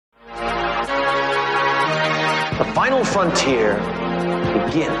The final frontier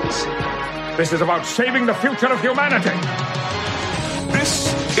begins. This is about saving the future of humanity.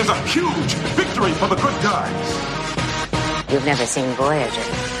 This is a huge victory for the good guys. You've never seen Voyager.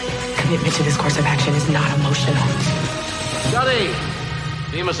 Commitment to this course of action is not emotional. Scotty,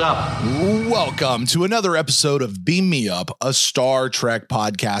 beam us up. Welcome to another episode of Beam Me Up, a Star Trek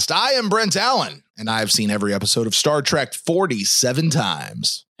podcast. I am Brent Allen, and I have seen every episode of Star Trek 47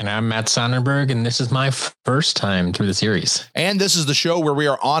 times. And I'm Matt Sonnenberg, and this is my first time through the series. And this is the show where we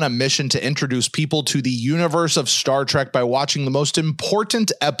are on a mission to introduce people to the universe of Star Trek by watching the most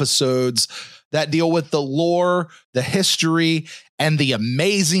important episodes that deal with the lore, the history, and the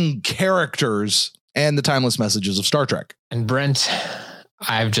amazing characters and the timeless messages of Star Trek. And Brent,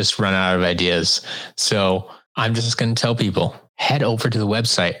 I've just run out of ideas. So I'm just going to tell people, head over to the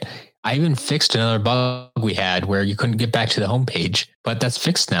website. I even fixed another bug we had where you couldn't get back to the homepage, but that's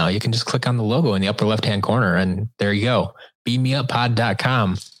fixed now. You can just click on the logo in the upper left-hand corner, and there you go.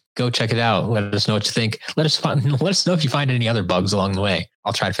 BeamMeUpPod.com. Go check it out. Let us know what you think. Let us know if you find any other bugs along the way.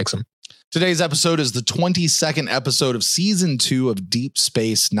 I'll try to fix them. Today's episode is the 22nd episode of Season 2 of Deep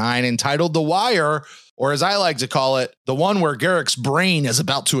Space Nine, entitled The Wire, or as I like to call it, the one where Garak's brain is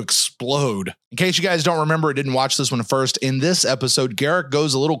about to explode. In case you guys don't remember or didn't watch this one first, in this episode, Garak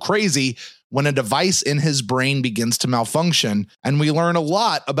goes a little crazy when a device in his brain begins to malfunction, and we learn a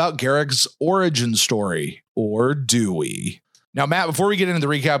lot about Garak's origin story. Or do we? Now, Matt, before we get into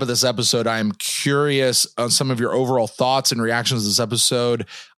the recap of this episode, I am curious on some of your overall thoughts and reactions to this episode.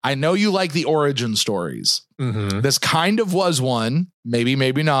 I know you like the origin stories. Mm-hmm. This kind of was one, maybe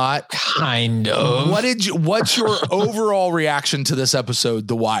not. Kind of. What's your overall reaction to this episode,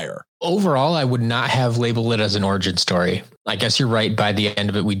 The Wire? Overall, I would not have labeled it as an origin story. I guess you're right. By the end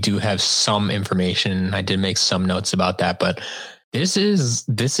of it, we do have some information. I did make some notes about that, but this is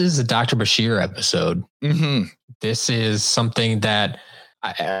a Dr. Bashir episode. Mm-hmm. This is something that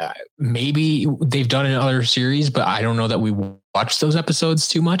maybe they've done in other series, but I don't know that we watched those episodes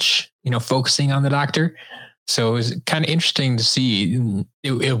too much, focusing on the Doctor. So it was kind of interesting to see.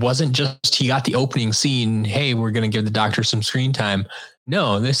 It wasn't just he got the opening scene. Hey, we're going to give the Doctor some screen time.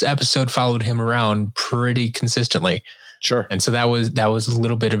 No, this episode followed him around pretty consistently. Sure. And so that was a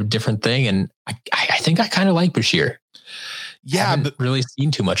little bit of a different thing. And I think I kind of like Bashir. Yeah, haven't really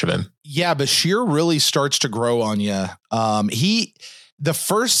seen too much of him. Yeah, Bashir really starts to grow on you. The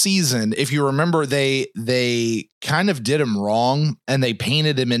first season, if you remember, they kind of did him wrong and they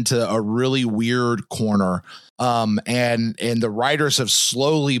painted him into a really weird corner. And the writers have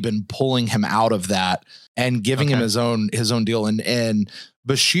slowly been pulling him out of that and giving him his own deal. And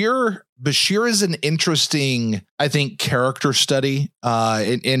Bashir is an interesting, I think, character study.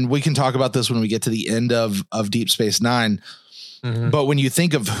 And we can talk about this when we get to the end of Deep Space Nine. Mm-hmm. But when you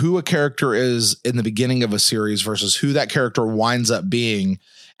think of who a character is in the beginning of a series versus who that character winds up being,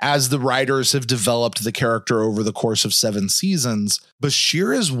 as the writers have developed the character over the course of 7 seasons,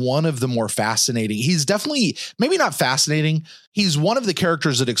 Bashir is one of the more fascinating. He's definitely, maybe not fascinating. He's one of the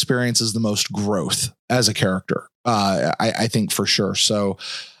characters that experiences the most growth as a character. I think for sure. So,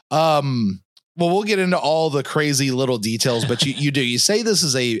 well, we'll get into all the crazy little details, but you say this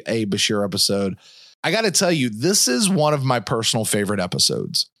is a Bashir episode. I got to tell you, this is one of my personal favorite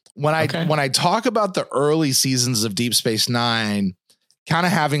episodes. When I talk about the early seasons of Deep Space Nine, kind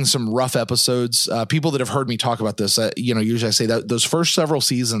of having some rough episodes, people that have heard me talk about this, usually I say that those first several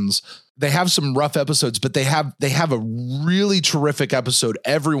seasons, they have some rough episodes, but they have a really terrific episode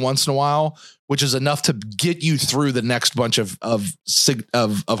every once in a while, which is enough to get you through the next bunch of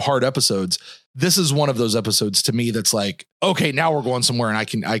hard episodes. This is one of those episodes to me that's like, okay, now we're going somewhere and I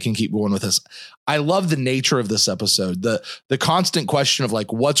can keep going with this. I love the nature of this episode. The constant question of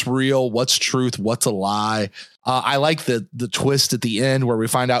like, what's real, what's truth, what's a lie. I like the twist at the end where we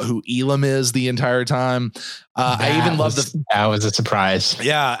find out who Elam is the entire time. I even love that was a surprise.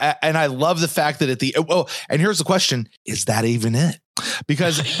 Yeah. And I love the fact that and here's the question, is that even it?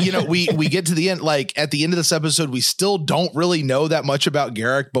 Because, we get to the end, like at the end of this episode, we still don't really know that much about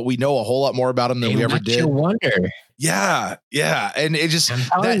Garak, but we know a whole lot more about him than we ever did. You wonder. Yeah. Yeah. And it just,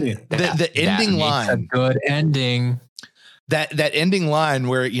 the ending line, a good ending. That ending line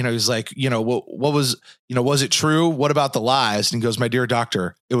where, he's like, what was it true? What about the lies? And he goes, my dear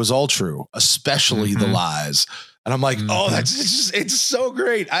doctor, it was all true, especially the lies. And I'm like, oh, it's so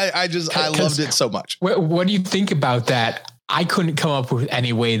great. I loved it so much. What do you think about that? I couldn't come up with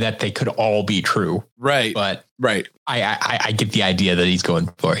any way that they could all be true. Right. But right. I get the idea that he's going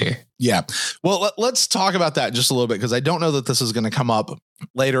for here. Yeah. Well, let's talk about that just a little bit, because I don't know that this is going to come up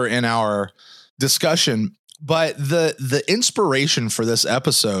later in our discussion. But the inspiration for this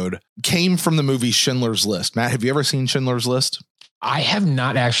episode came from the movie Schindler's List. Matt, have you ever seen Schindler's List? I have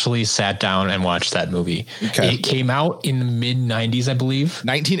not actually sat down and watched that movie. Okay. It came out in the mid 90s, I believe.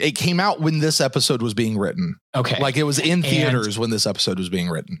 It came out when this episode was being written. Okay. Like it was in theaters when this episode was being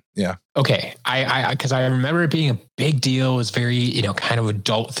written. Yeah. Okay. Because I remember it being a big deal. It was very, kind of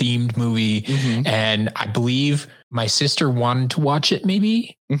adult themed movie. Mm-hmm. And I believe my sister wanted to watch it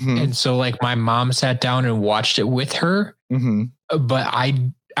maybe. Mm-hmm. And so like my mom sat down and watched it with her. Mm-hmm. But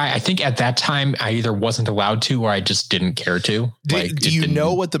I think at that time I either wasn't allowed to or I just didn't care to. Do you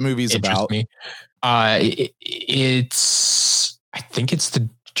know what the movie's about? Me. It's I think it's the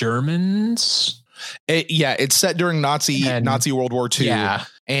Germans. It's set during Nazi World War II. Yeah.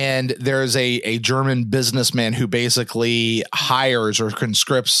 And there's a German businessman who basically hires or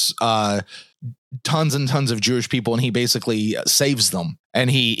conscripts tons and tons of Jewish people, and he basically saves them, and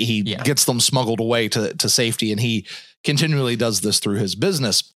he gets them smuggled away to safety, and he continually does this through his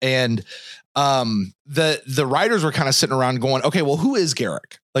business. And the writers were kind of sitting around going, okay, well, who is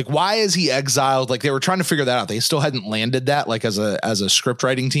Garak? Like, why is he exiled? Like, they were trying to figure that out. They still hadn't landed that like as a script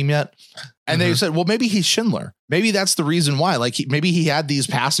writing team yet. And they said, well, maybe he's Schindler. Maybe that's the reason why. Like, maybe he had these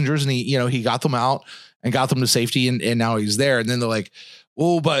passengers and he got them out and got them to safety, and now he's there. And then they're like,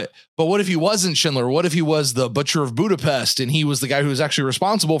 oh, but what if he wasn't Schindler? What if he was the butcher of Budapest and he was the guy who was actually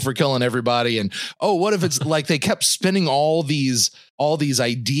responsible for killing everybody? And what if it's like they kept spinning all these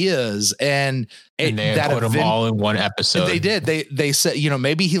ideas and they put them all in one episode. They did. They said,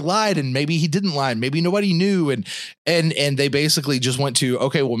 maybe he lied and maybe he didn't lie. Maybe nobody knew. And they basically just went to,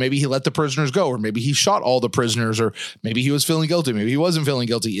 okay, well, maybe he let the prisoners go, or maybe he shot all the prisoners, or maybe he was feeling guilty. Maybe he wasn't feeling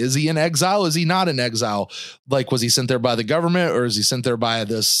guilty. Is he in exile? Is he not in exile? Like, was he sent there by the government, or is he sent there by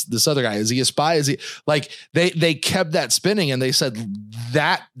this other guy? Is he a spy? Is he like, they kept that spinning, and they said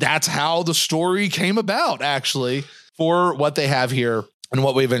that's how the story came about, actually, for what they have here and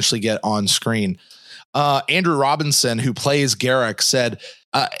what we eventually get on screen. Andrew Robinson, who plays Garak, said,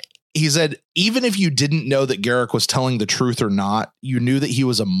 he said, even if you didn't know that Garak was telling the truth or not, you knew that he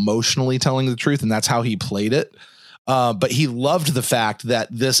was emotionally telling the truth, and that's how he played it. But he loved the fact that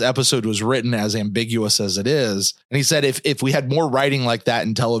this episode was written as ambiguous as it is. And he said, if we had more writing like that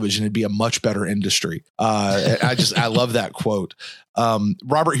in television, it'd be a much better industry. I love that quote.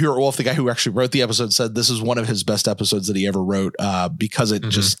 Robert Hewitt Wolf, the guy who actually wrote the episode, said this is one of his best episodes that he ever wrote, because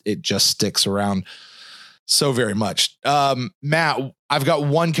it just sticks around so very much. Matt, I've got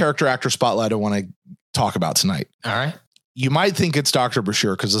one character actor spotlight I want to talk about tonight. All right. You might think it's Dr.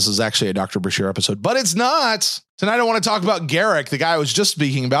 Bashir because this is actually a Dr. Bashir episode, but it's not. Tonight I want to talk about Garak, the guy I was just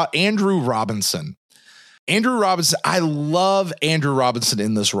speaking about, Andrew Robinson. Andrew Robinson, I love Andrew Robinson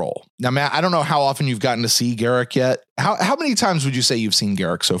in this role. Now, Matt, I don't know how often you've gotten to see Garak yet. How many times would you say you've seen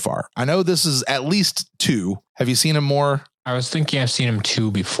Garak so far? I know this is at least 2. Have you seen him more? I was thinking I've seen him 2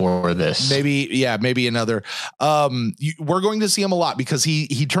 before this. Maybe another. We're going to see him a lot because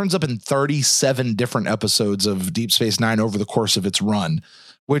he turns up in 37 different episodes of Deep Space Nine over the course of its run,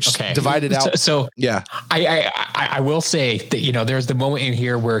 which divided out. So yeah, I will say that, there's the moment in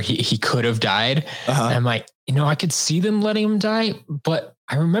here where he could have died. Uh-huh. And I'm like, I could see them letting him die, but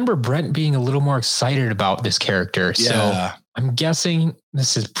I remember Brent being a little more excited about this character. Yeah. So I'm guessing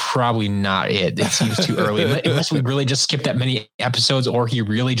this is probably not it. It seems too early. Unless we really just skipped that many episodes, or he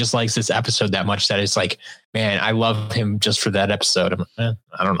really just likes this episode that much that it's like, man, I love him just for that episode. I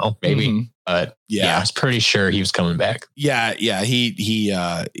don't know, maybe. Mm-hmm. But yeah, I was pretty sure he was coming back. Yeah. He's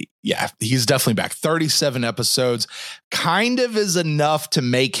definitely back. 37 episodes kind of is enough to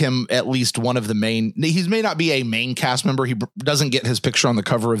make him at least one of the main. He may not be a main cast member. He doesn't get his picture on the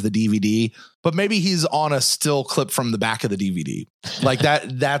cover of the DVD, but maybe he's on a still clip from the back of the DVD. Like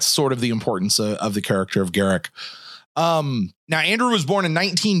that's sort of the importance of the character of Garak. Now Andrew was born in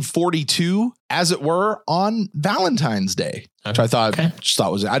 1942, as it were, on Valentine's Day, which I thought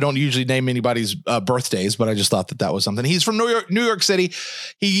was, I don't usually name anybody's birthdays, but I just thought that was something. He's from New York City.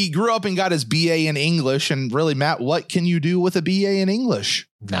 He grew up and got his BA in English. And really, Matt, what can you do with a BA in English?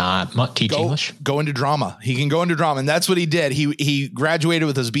 Teach English. Go into drama. He can go into drama. And that's what he did. He graduated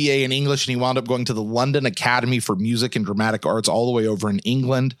with his BA in English, and he wound up going to the London Academy for Music and Dramatic Arts all the way over in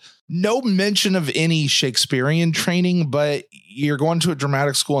England. No mention of any Shakespearean training, but you're going to a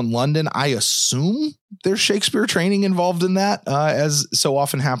dramatic school in London. I assume there's Shakespeare training involved in that, as so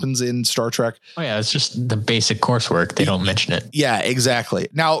often happens in Star Trek. Oh yeah, it's just the basic coursework. They don't mention it. Yeah, exactly.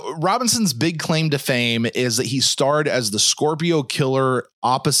 Now, Robinson's big claim to fame is that he starred as the Scorpio killer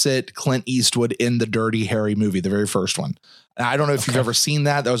opposite Clint Eastwood in the Dirty Harry movie, the very first one. And I don't know if you've ever seen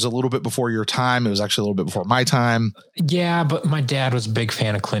that. That was a little bit before your time. It was actually a little bit before my time. Yeah, but my dad was a big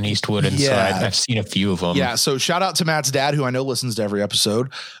fan of Clint Eastwood, and so I've seen a few of them. Yeah, so shout out to Matt's dad, who I know listens to every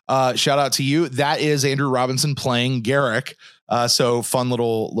episode. Shout out to you. That is Andrew Robinson playing Garrick. So fun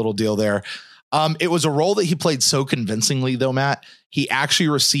little deal there. It was a role that he played so convincingly, though, Matt. He actually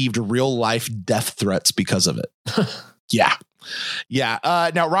received real life death threats because of it. Yeah.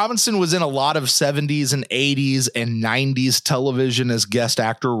 Now, Robinson was in a lot of 70s and 80s and 90s television as guest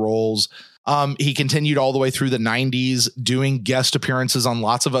actor roles. He continued all the way through the 90s, doing guest appearances on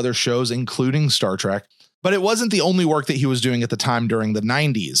lots of other shows, including Star Trek. But it wasn't the only work that he was doing at the time during the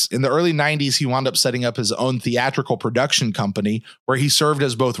 90s. In the early 90s, he wound up setting up his own theatrical production company where he served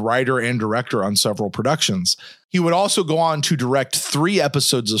as both writer and director on several productions. He would also go on to direct 3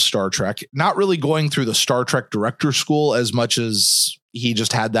 episodes of Star Trek, not really going through the Star Trek director school as much as he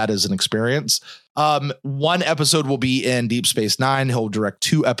just had that as an experience. 1 episode will be in Deep Space Nine. He'll direct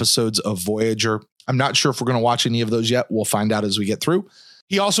 2 episodes of Voyager. I'm not sure if we're going to watch any of those yet. We'll find out as we get through.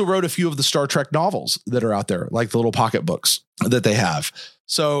 He also wrote a few of the Star Trek novels that are out there, like the little pocket books that they have.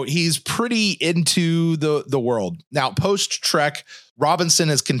 So he's pretty into the world. Now, post-Trek, Robinson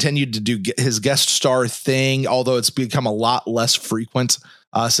has continued to do his guest star thing, although it's become a lot less frequent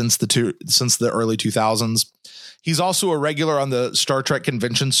since the early 2000s. He's also a regular on the Star Trek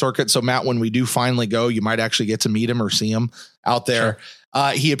convention circuit. So, Matt, when we do finally go, you might actually get to meet him or see him out there.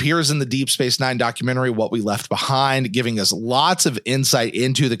 Sure. He appears in the Deep Space Nine documentary, What We Left Behind, giving us lots of insight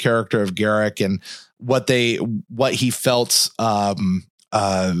into the character of Garrick and what he felt about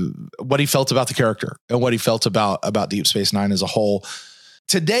the character and what he felt about Deep Space Nine as a whole.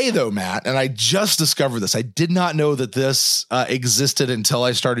 Today, though, Matt, and I just discovered this, I did not know that this existed until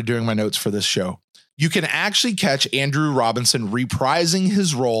I started doing my notes for this show. You can actually catch Andrew Robinson reprising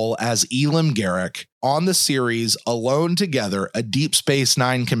his role as Elim Garrick on the series Alone Together, a Deep Space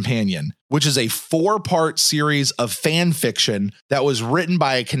Nine companion, which is a 4-part series of fan fiction that was written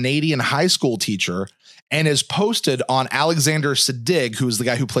by a Canadian high school teacher and is posted on Alexander Siddig, who is the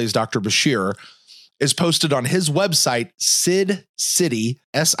guy who plays Dr. Bashir, is posted on his website, Sid City,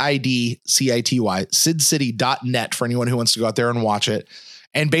 SIDCITY, sidcity.net, for anyone who wants to go out there and watch it.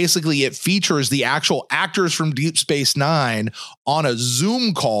 And basically it features the actual actors from Deep Space Nine on a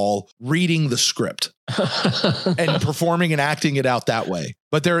Zoom call reading the script and performing and acting it out that way.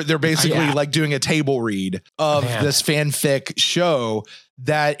 But they're basically like doing a table read of this fanfic show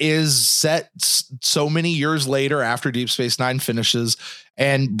that is set so many years later after Deep Space Nine finishes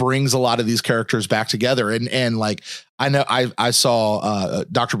and brings a lot of these characters back together. And like, I know I saw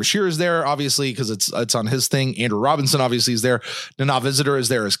Dr. Bashir is there, obviously, because it's on his thing. Andrew Robinson obviously is there. Nana Visitor is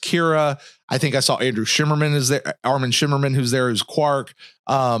there as Kira. I think I saw Andrew Shimmerman is there. Armin Shimmerman, who's there as Quark.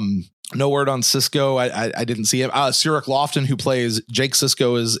 No word on Sisko. I didn't see him. Cyril Lofton, who plays Jake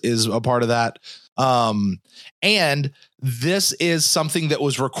Sisko, is a part of that. And this is something that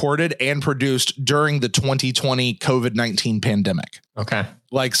was recorded and produced during the 2020 COVID-19 pandemic. Okay.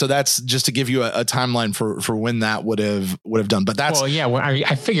 Like, so that's just to give you a timeline for when that would have done. But that's, well, yeah. Well,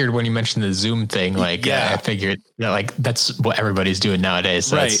 I figured when you mentioned the Zoom thing, like, I figured that like that's what everybody's doing nowadays.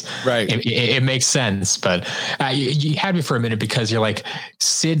 So right. It makes sense. But you had me for a minute because you're like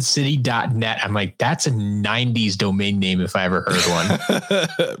sidcity.net. I'm like, that's a 90s domain name if I ever heard one.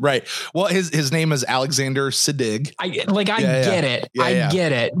 Right. Well, his name is Alexander Siddig. I get it. I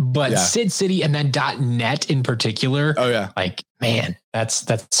get it. But Sid City and then .net in particular. Oh yeah. Like, man, that's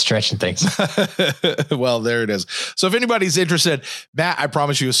stretching things. Well, there it is. So if anybody's interested, Matt, I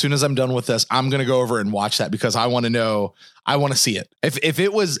promise you, as soon as I'm done with this, I'm going to go over and watch that because I want to know, I want to see it.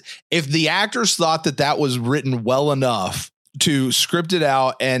 If the actors thought that was written well enough to script it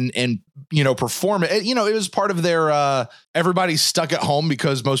out and perform it, it was part of their, everybody's stuck at home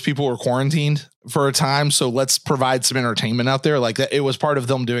because most people were quarantined for a time. So let's provide some entertainment out there. Like that. It was part of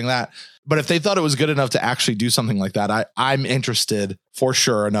them doing that. But if they thought it was good enough to actually do something like that, I'm interested for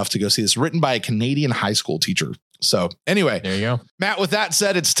sure enough to go see this. Written by a Canadian high school teacher. So anyway, there you go. Matt, with that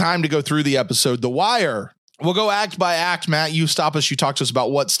said, it's time to go through the episode, The Wire. We'll go act by act. Matt, you stop us. You talk to us about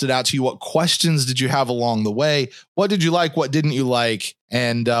what stood out to you. What questions did you have along the way? What did you like? What didn't you like?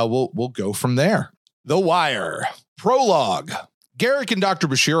 And we'll go from there. The Wire. Prologue. Garrick and Dr.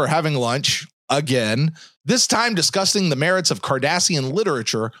 Bashir are having lunch again. This time discussing the merits of Cardassian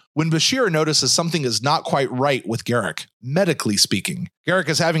literature when Bashir notices something is not quite right with Garak, medically speaking. Garak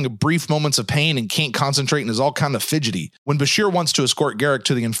is having brief moments of pain and can't concentrate and is all kind of fidgety. When Bashir wants to escort Garak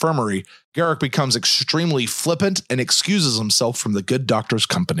to the infirmary, Garak becomes extremely flippant and excuses himself from the good doctor's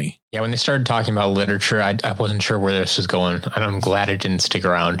company. Yeah, when they started talking about literature, I wasn't sure where this was going, and I'm glad it didn't stick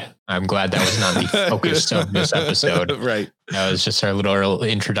around. I'm glad that was not the focus of this episode. Right. That was just our little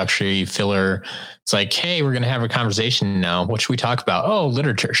introductory filler. It's like, hey, we're going to have a conversation now. What should we talk about? Oh,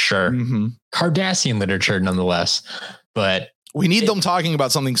 literature. Sure. Mm-hmm. Cardassian literature, nonetheless. But we need them talking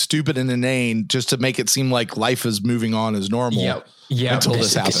about something stupid and inane just to make it seem like life is moving on as normal. Yep. Until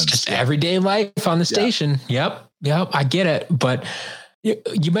this happens. It's just everyday life on the station. Yep. I get it. But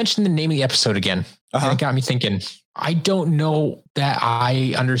you mentioned the name of the episode again. And it got me thinking, I don't know that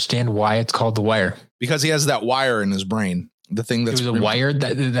I understand why it's called The Wire. Because he has that wire in his brain. The thing that's a wire.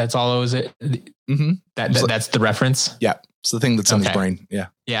 That's all it was. Mm-hmm. That's the reference. Yeah. It's the thing that's in his brain. Yeah.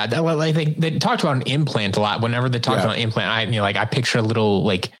 Yeah. They talked about an implant a lot. Whenever they talked about an implant, I picture a little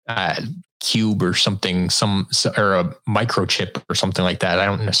cube or something, or a microchip or something like that. I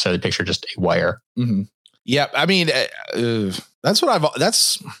don't necessarily picture just a wire. Mm-hmm. Yeah. I mean,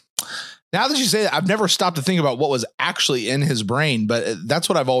 now that you say that, I've never stopped to think about what was actually in his brain, but that's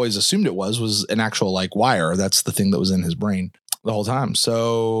what I've always assumed it was an actual wire. That's the thing that was in his brain the whole time.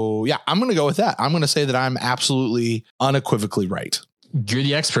 So yeah, I'm going to go with that. I'm going to say that I'm absolutely unequivocally right. You're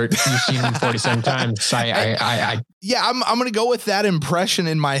the expert. You've seen him 47 times. Yeah, I'm going to go with that impression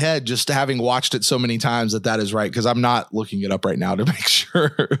in my head, just having watched it so many times that is right. Cause I'm not looking it up right now to make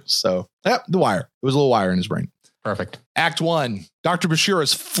sure. So yeah, The Wire. It was a little wire in his brain. Perfect. Act 1. Dr. Bashir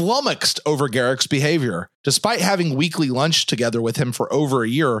is flummoxed over Garak's behavior. Despite having weekly lunch together with him for over a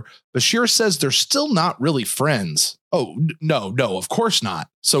year, Bashir says they're still not really friends. Oh, no, of course not.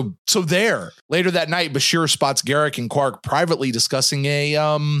 So there. Later that night, Bashir spots Garak and Quark privately discussing a,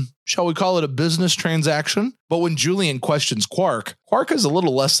 shall we call it a business transaction? But when Julian questions Quark is a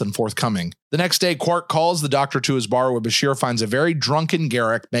little less than forthcoming. The next day, Quark calls the doctor to his bar where Bashir finds a very drunken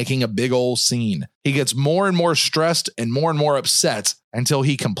Garak making a big old scene. He gets more and more stressed and more upset until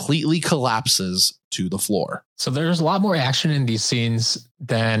he completely collapses to the floor. So there's a lot more action in these scenes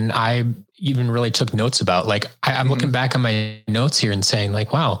than I even really took notes about. I'm looking back on my notes here and saying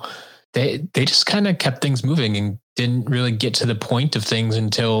wow, they just kind of kept things moving and didn't really get to the point of things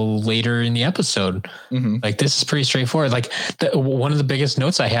until later in the episode. Mm-hmm. This is pretty straightforward. One of the biggest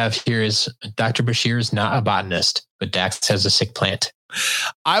notes I have here is Dr. Bashir is not a botanist, but Dax has a sick plant.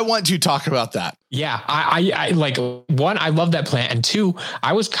 I want to talk about that. Yeah. I one, I love that plant. And two,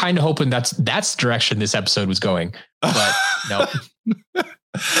 I was kind of hoping that's the direction this episode was going, but no.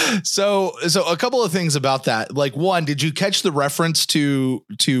 So a couple of things about that. One, did you catch the reference to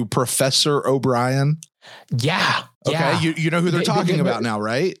Professor O'Brien? Yeah. Okay. Yeah. You know who they're talking about now,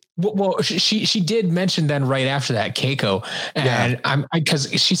 right? Well, she did mention then right after that Keiko, and because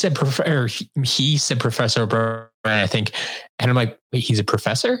she said he said Professor O'Brien, I think, and I'm like, wait, he's a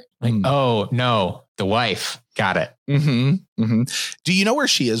professor? Oh no, the wife. Got it. Mm-hmm. Mm-hmm. Do you know where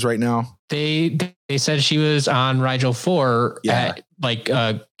she is right now? They said she was on Rigel 4 at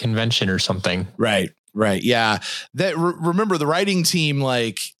a convention or something. Right. Yeah. Remember the writing team,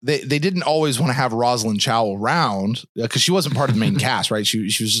 they didn't always want to have Rosalind Chow around because she wasn't part of the main cast, right? She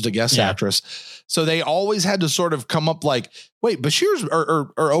was just a guest actress. So they always had to sort of come up wait, Bashir's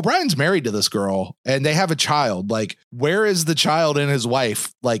or O'Brien's married to this girl and they have a child. Where is the child and his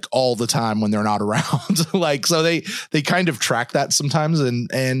wife all the time when they're not around? So they kind of track that sometimes. And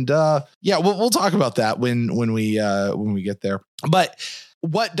we'll talk about that when we get there. But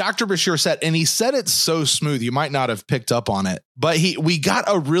what Dr. Bashir said, and he said it so smooth, you might not have picked up on it, but we got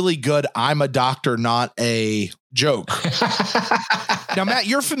a really good "I'm a doctor, not a" joke. Now, Matt,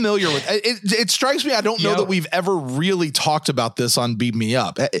 you're familiar with it. It strikes me, I don't know that we've ever really talked about this on Beam Me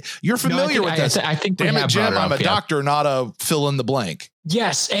Up. You're familiar with this. I think damn it, Jim, I'm a doctor, not a fill in the blank.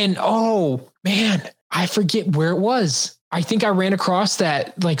 Yes. And oh man, I forget where it was. I think I ran across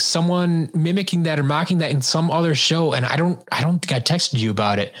that, someone mimicking that or mocking that in some other show. And I don't think I texted you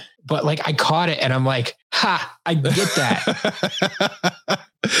about it, but I caught it and I'm like, ha, I get that.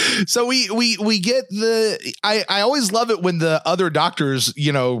 So we get I always love it when the other doctors,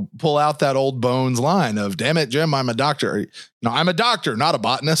 pull out that old Bones line of, damn it, Jim, I'm a doctor. No, I'm a doctor, not a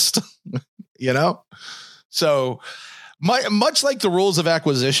botanist, So much like the rules of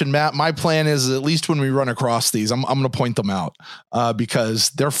acquisition, Matt, my plan is at least when we run across these, I'm going to point them out because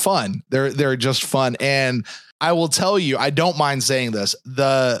they're fun. They're just fun. And I will tell you, I don't mind saying this.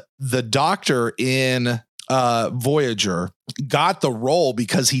 The doctor in Voyager, got the role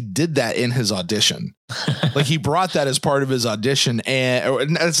because he did that in his audition. Like he brought that as part of his audition,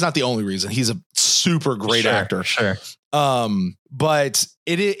 and it's not the only reason. He's a super great actor. Sure. But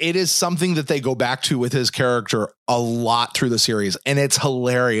it is something that they go back to with his character a lot through the series, and it's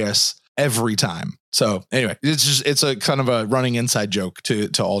hilarious every time. So anyway, it's a kind of a running inside joke to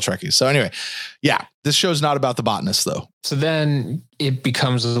all Trekkies. So anyway, yeah, this show's not about the botanist though. So then it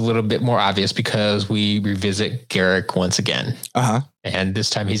becomes a little bit more obvious because we revisit Garak once again. And this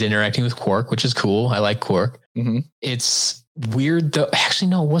time he's interacting with Quark, which is cool. I like Quark. Mm-hmm. It's weird though.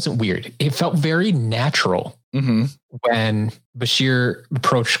 Actually, no, it wasn't weird. It felt very natural when Bashir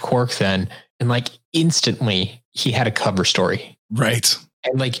approached Quark then, and like instantly he had a cover story. Right.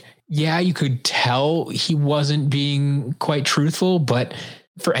 And like, yeah, you could tell he wasn't being quite truthful, but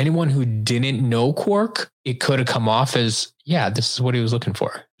for anyone who didn't know Quark, it could have come off as, yeah, this is what he was looking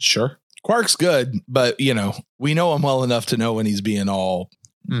for. Sure. Quark's good, but we know him well enough to know when he's being all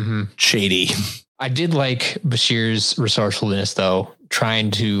shady. I did like Bashir's resourcefulness though, trying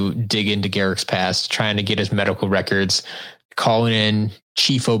to dig into Garak's past, trying to get his medical records, calling in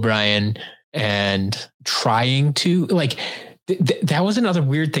Chief O'Brien and trying to like, that was another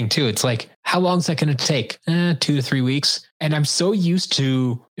weird thing too. It's like, how long is that going to take? 2 to 3 weeks. And I'm so used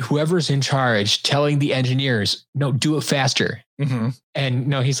to whoever's in charge telling the engineers, no, do it faster. And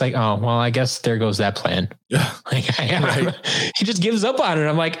no, he's like, oh, well, I guess there goes that plan. Yeah. Like, he just gives up on it.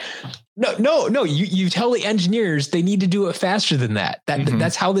 I'm like, no, you tell the engineers they need to do it faster than that.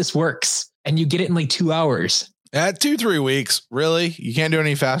 That's how this works. And you get it in like 2 hours. At 2-3 weeks, really? You can't do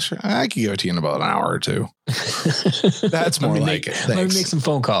any faster? I could go to you in about an hour or two. That's more like it. Let me make some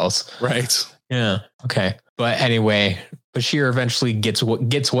phone calls. Right. Yeah. Okay. But anyway, Bashir eventually gets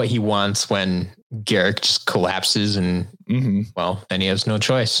what he wants when Garak just collapses, and well, then he has no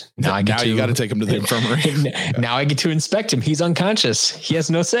choice. Now you got to take him to the infirmary. Now I get to inspect him. He's unconscious. He has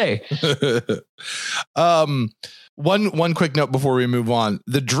no say. One quick note before we move on: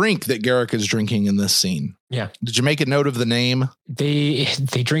 the drink that Garak is drinking in this scene. Yeah. Did you make a note of the name? They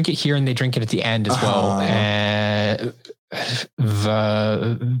drink it here and they drink it at the end as well.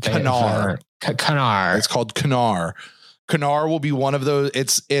 Kanar. Kanar. It's called Kanar. Kanar will be one of those.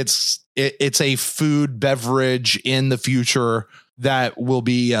 It's a food beverage in the future that will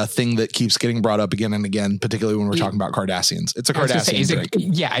be a thing that keeps getting brought up again and again, particularly when we're talking about Cardassians. It's a Cardassian drink.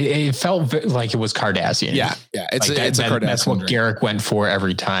 It felt like it was Cardassian. Yeah. It's a Cardassian That's what drink. Garak went for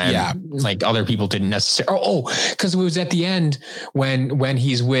every time. Yeah. Like other people didn't necessarily. Because it was at the end when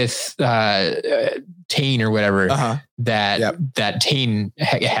he's with Tane or whatever, that Tane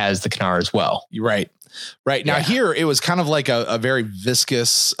has the Kanar as well. You're right. Right. Now here it was kind of like a very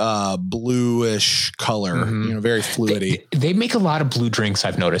viscous, bluish color, very fluidy. They make a lot of blue drinks,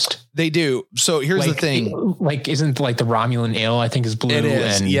 I've noticed. They do. So here's the thing. Isn't like the Romulan ale, I think, is blue. It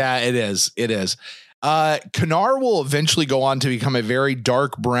is. It is. Kanar will eventually go on to become a very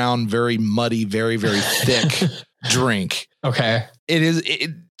dark brown, very muddy, very, very thick drink. Okay.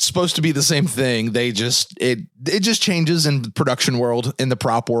 It's supposed to be the same thing. It just changes in the production world, in the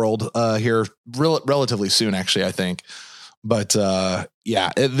prop world here relatively soon, actually, I think. But I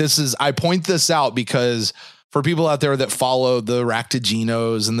point this out because for people out there that follow the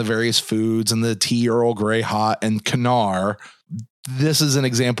Ractogenos and the various foods and the tea Earl Grey hot and Kanar, this is an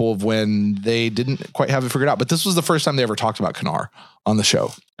example of when they didn't quite have it figured out. But this was the first time they ever talked about Kanar on the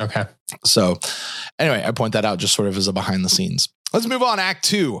show. Okay. So anyway, I point that out just sort of as a behind the scenes. Let's move on. Act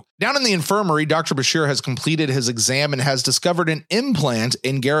 2. Down in the infirmary, Dr. Bashir has completed his exam and has discovered an implant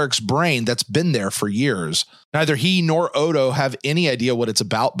in Garak's brain that's been there for years. Neither he nor Odo have any idea what it's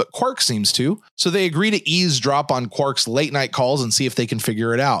about, but Quark seems to. So they agree to eavesdrop on Quark's late night calls and see if they can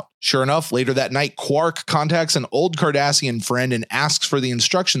figure it out. Sure enough, later that night, Quark contacts an old Cardassian friend and asks for the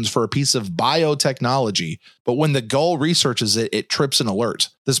instructions for a piece of biotechnology. But when the Gull researches it, it trips an alert.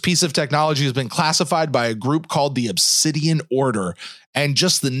 This piece of technology has been classified by a group called the Obsidian Order. And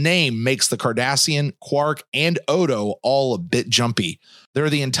just the name makes the Cardassian, Quark, and Odo all a bit jumpy. They're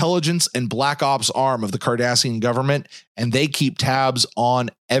the intelligence and black ops arm of the Cardassian government, and they keep tabs on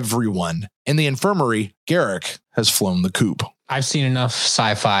everyone. In the infirmary, Garak has flown the coop. I've seen enough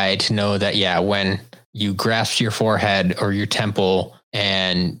sci-fi to know that, when you grasp your forehead or your temple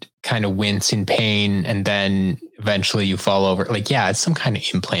and kind of wince in pain and then eventually you fall over, it's some kind of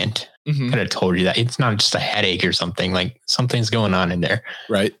implant. Could have told you that. It's not just a headache or something. Like something's going on in there.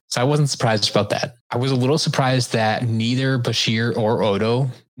 Right. So I wasn't surprised about that. I was a little surprised that neither Bashir or Odo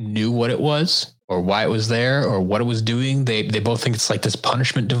knew what it was or why it was there or what it was doing. They both think it's like this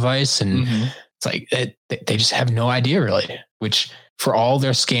punishment device, and it's like they just have no idea really, which for all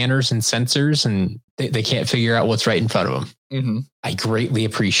their scanners and sensors, and they can't figure out what's right in front of them. Mm-hmm. I greatly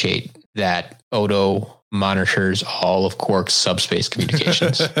appreciate that Odo monitors all of Quark's subspace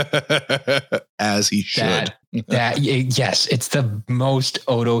communications. As he should. Yes, it's the most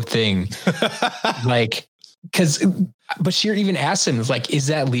Odo thing. Like, because Bashir even asked him, like, is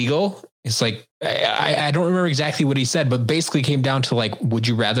that legal? It's like, I don't remember exactly what he said, but basically came down to like, would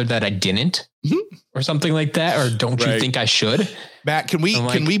you rather that I didn't? Mm-hmm. Or something like that? Or don't you think I should? Matt, can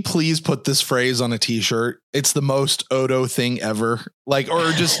we please put this phrase on a t-shirt? It's the most Odo thing ever. Like,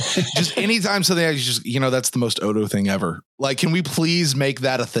 or just anytime something I just, that's the most Odo thing ever. Like, can we please make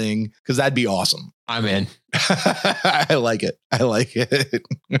that a thing? Because that'd be awesome. I'm in. I like it.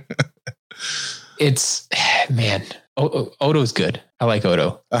 It's, man, Odo's good. I like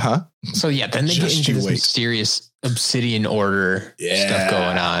Odo. Uh-huh. So yeah, then they get into this mysterious Obsidian Order stuff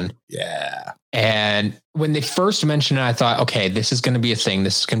going on. Yeah. And when they first mentioned it, I thought, okay, this is going to be a thing.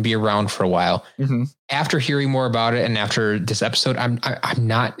 This is going to be around for a while. Mm-hmm. After hearing more about it and after this episode, I'm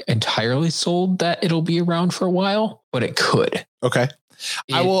not entirely sold that it'll be around for a while, but it could. Okay.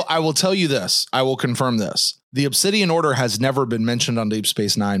 I will tell you this. I will confirm this. The Obsidian Order has never been mentioned on Deep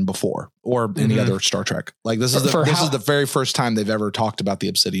Space Nine before or any other Star Trek. Like this is the very first time they've ever talked about the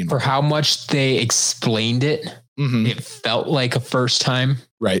Obsidian Order. For how much they explained it, it felt like a first time.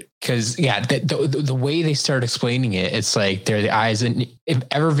 Right. Because the way they start explaining it, it's like they're the eyes and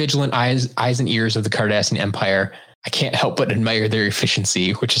ever vigilant eyes and ears of the Cardassian Empire. I can't help but admire their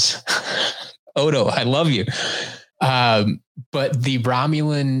efficiency, which is Odo. I love you. But the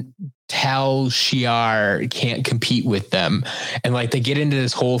Romulan Tal Shiar can't compete with them. And like they get into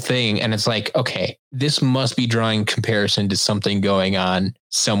this whole thing and it's like, okay, this must be drawing comparison to something going on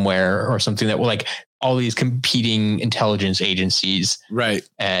somewhere or something that will like all these competing intelligence agencies. Right.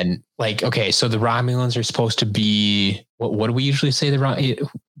 And like, okay, so the Romulans are supposed to be, what do we usually say?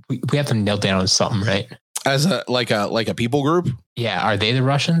 We have them nailed down on something, right? As a people group. Yeah. Are they the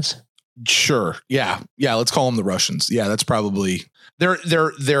Russians? Sure. Yeah. Let's call them the Russians. Yeah. That's probably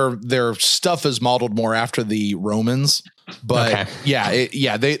their stuff is modeled more after the Romans, but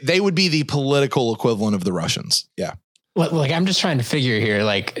they would be the political equivalent of the Russians. Yeah. Like I'm just trying to figure here,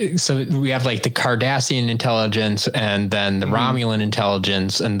 like, so we have like the Cardassian intelligence and then the Romulan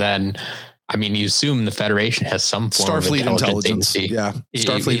intelligence. And then, I mean, you assume the Federation has some form of intelligence. Yeah.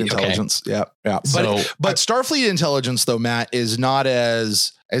 Starfleet intelligence. Yeah. But Starfleet intelligence though, Matt, is not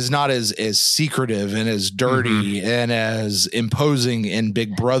as secretive and as dirty and as imposing and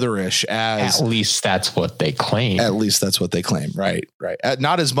Big Brotherish as. At least that's what they claim. Right.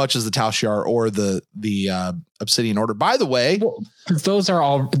 Not as much as the Tal Shiar or the Obsidian Order. By the way, those are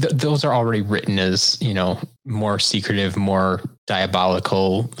already written as, more secretive, more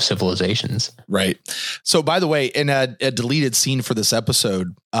diabolical civilizations. Right. So by the way, in a deleted scene for this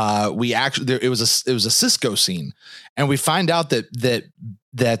episode, it was a Cisco scene, and we find out that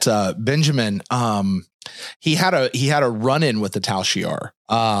Benjamin, he had a run-in with the Tal Shiar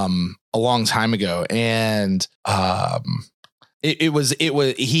a long time ago, and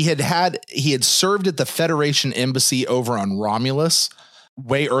he had served at the Federation embassy over on Romulus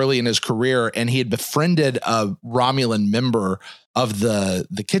way early in his career, and he had befriended a Romulan member of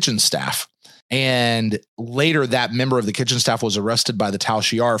the kitchen staff. And later that member of the kitchen staff was arrested by the Tal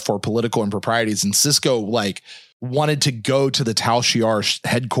Shiar for political improprieties. And Cisco wanted to go to the Tal Shiar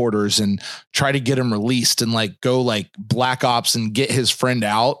headquarters and try to get him released and go Black Ops and get his friend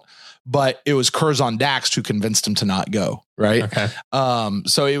out. But it was Curzon Dax who convinced him to not go. Right. Okay.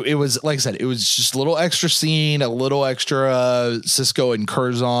 So it was, like I said, it was just a little extra scene, a little extra Cisco and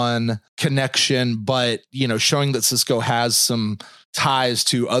Curzon connection, but showing that Cisco has some ties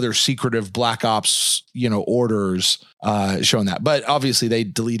to other secretive Black Ops, orders, showing that. But obviously they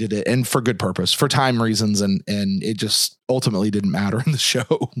deleted it, and for good purpose, for time reasons, and it just ultimately didn't matter in the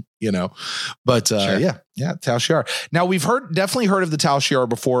show, But sure. Yeah, Tal Shiar. Now we've definitely heard of the Tal Shiar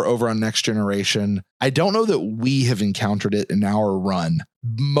before over on Next Generation. I don't know that we have encountered it in our run,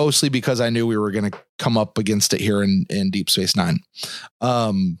 mostly because I knew we were going to come up against it here in Deep Space Nine,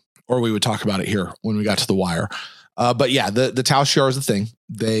 or we would talk about it here when we got to the wire. But yeah, the Tal Shiar is a thing.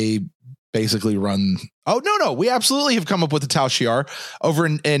 They basically run. Oh, no. We absolutely have come up with the Tal Shiar over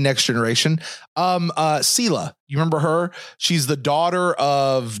in Next Generation. Sela, you remember her? She's the daughter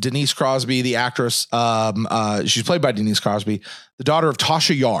of Denise Crosby, the actress. She's played by Denise Crosby, the daughter of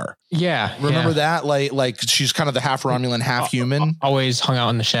Tasha Yar. Yeah. Remember that? Like she's kind of the half Romulan, half human. Always hung out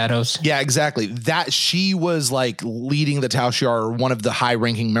in the shadows. Yeah, exactly. That she was leading the Tal Shiar, one of the high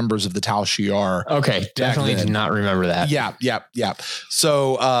ranking members of the Tal Shiar. Okay. Definitely did not remember that. Yeah.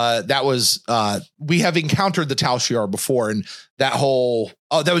 So that was, we have encountered the Tal Shiar before, and that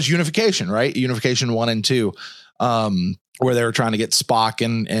was Unification, right? Unification 1 and 2, where they were trying to get Spock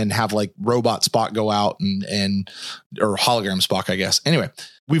and have like robot Spock go out or hologram Spock, I guess. Anyway,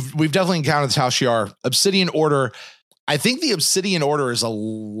 we've definitely encountered the Tal Shiar. Obsidian Order. I think the Obsidian Order is a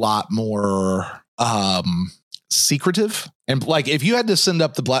lot more secretive, and like if you had to send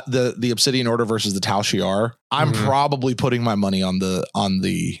up the Obsidian Order versus the Tal Shiar, I'm probably putting my money on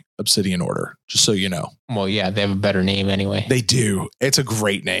the Obsidian Order, just so you know. Well, yeah, they have a better name anyway. They do. It's a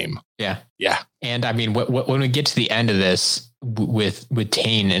great name. Yeah. And I mean, when we get to the end of this with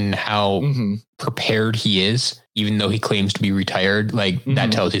Tane and how prepared he is, even though he claims to be retired, like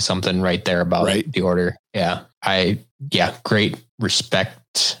that tells you something right there about the Order. Yeah. Great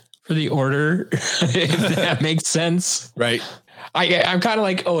respect for the Order, if that makes sense. Right. I'm kind of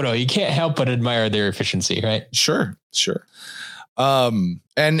like, oh no, you can't help but admire their efficiency, right? Sure.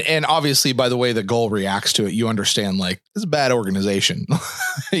 And obviously by the way the Gull reacts to it, you understand like it's a bad organization.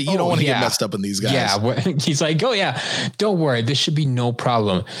 You don't want to get messed up in these guys. Yeah. He's like, oh yeah, don't worry. This should be no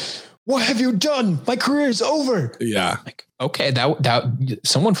problem. What have you done? My career is over. Yeah. Like, okay. That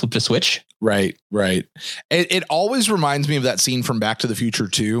someone flipped a switch. Right. It always reminds me of that scene from Back to the Future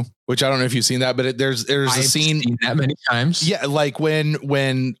 2, which I don't know if you've seen that, but there's a scene seen that many times. Yeah. Like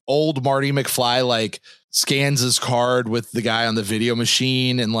when old Marty McFly, like scans his card with the guy on the video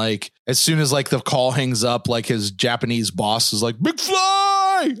machine. And like, as soon as like the call hangs up, like his Japanese boss is like,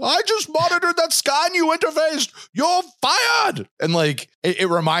 McFly, I just monitored that scan you interfaced. You're fired. And like, it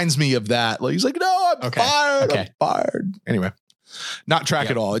reminds me of that. Like, he's like, no, I'm fired. I'm fired. Anyway, not track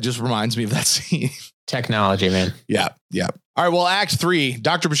at all. It just reminds me of that scene. Technology, man. Yeah. All right. Well, Act 3,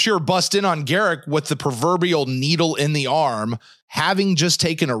 Dr. Bashir busts in on Garak with the proverbial needle in the arm, having just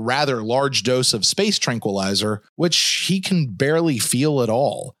taken a rather large dose of space tranquilizer, which he can barely feel at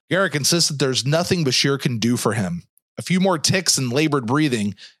all. Garak insists that there's nothing Bashir can do for him. A few more ticks and labored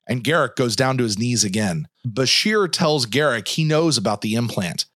breathing, and Garak goes down to his knees again. Bashir tells Garak he knows about the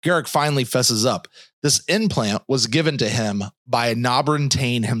implant. Garak finally fesses up. This implant was given to him by Nabran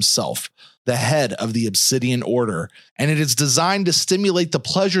Tane himself, the head of the Obsidian Order, and it is designed to stimulate the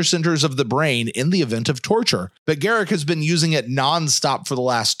pleasure centers of the brain in the event of torture. But Garak has been using it nonstop for the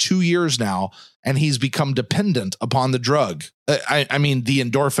last 2 years now, and he's become dependent upon the drug. I mean, the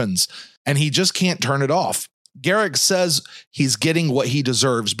endorphins, and he just can't turn it off. Garak says he's getting what he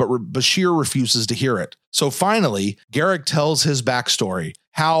deserves, but Bashir refuses to hear it. So finally, Garak tells his backstory,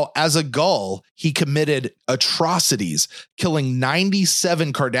 how as a Gull, he committed atrocities, killing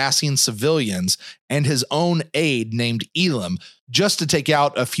 97 Cardassian civilians and his own aide named Elam, just to take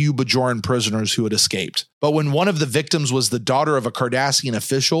out a few Bajoran prisoners who had escaped. But when one of the victims was the daughter of a Cardassian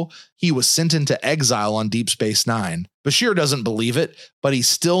official, he was sent into exile on Deep Space Nine. Bashir doesn't believe it, but he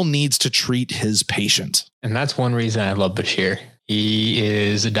still needs to treat his patient. And that's one reason I love Bashir. He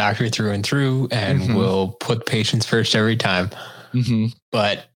is a doctor through and through and will put patients first every time.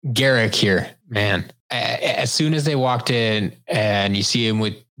 But Garak here, man, as soon as they walked in and you see him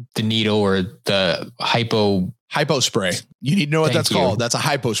with the needle or the hypo spray, you need to know what that's called. That's a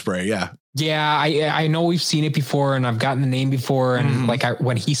hypo spray. Yeah, I know we've seen it before and I've gotten the name before. And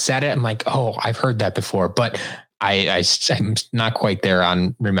when he said it, I'm like, oh, I've heard that before, but I'm not quite there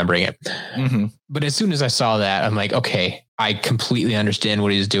on remembering it. But as soon as I saw that, I'm like, okay, I completely understand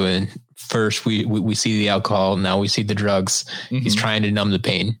what he's doing. First, we see the alcohol. Now we see the drugs. He's trying to numb the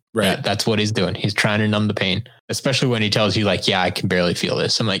pain. Right. That's what he's doing. He's trying to numb the pain, especially when he tells you like, yeah, I can barely feel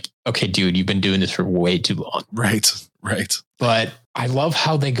this. I'm like, okay, dude, you've been doing this for way too long. Right. But I love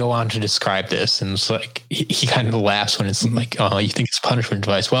how they go on to describe this. And it's like, he kind of laughs when it's like, oh, you think it's a punishment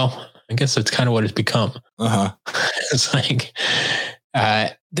device? Well, I guess that's kind of what it's become. It's like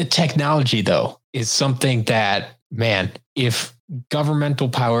the technology, though, is something that, man, if governmental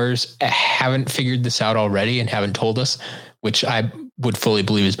powers haven't figured this out already and haven't told us, which I would fully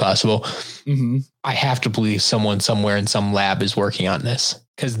believe is possible, I have to believe someone somewhere in some lab is working on this,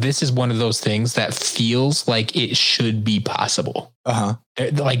 because this is one of those things that feels like it should be possible.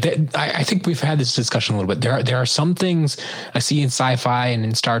 Like that, I think we've had this discussion a little bit. There are some things I see in sci-fi and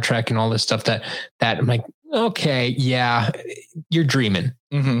in Star Trek and all this stuff that I'm like, okay, yeah, you're dreaming.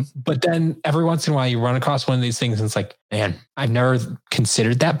 But then every once in a while you run across one of these things and it's like, man, I've never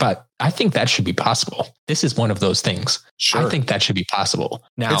considered that, but I think that should be possible. This is one of those things. Sure. I think that should be possible.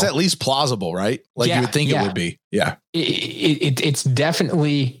 Now it's at least plausible, right? Like you would think it would be. Yeah. It's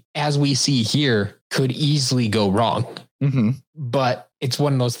definitely, as we see here, could easily go wrong. But it's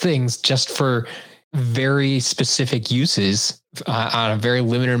one of those things just for very specific uses on a very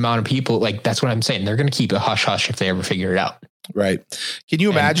limited amount of people. Like, that's what I'm saying. They're going to keep it hush hush if they ever figure it out. Right. Can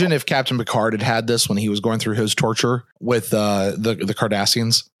you imagine if Captain Picard had this when he was going through his torture with the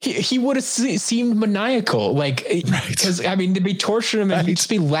Cardassians? He would have seemed maniacal, like, because I mean, to be torturing him and he'd just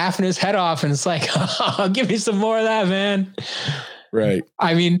be laughing his head off, and it's like, oh, give me some more of that, man. Right.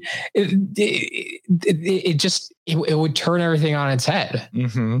 I mean, it would turn everything on its head,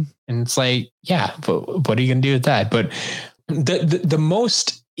 and it's like, yeah, but what are you gonna do with that? But the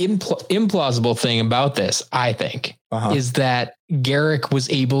most implausible thing about this, I think, is that Garak was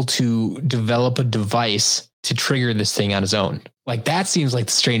able to develop a device to trigger this thing on his own. Like, that seems like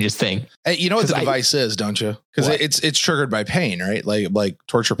the strangest thing. Hey, you know what the device is, don't you? Because it's triggered by pain, right? Like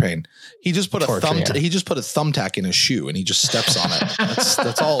torture pain. He just put he just put a thumbtack in his shoe and he just steps on it.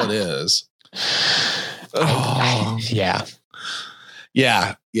 That's all it is. Yeah.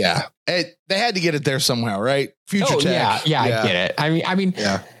 They had to get it there somehow, right? Future tech. Yeah, I get it. I mean,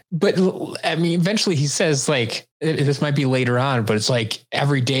 but I mean, eventually he says, like, this might be later on, but it's like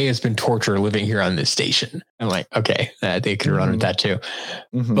every day has been torture living here on this station. I'm like, okay, they could run with that too.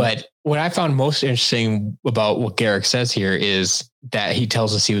 But what I found most interesting about what Garak says here is that he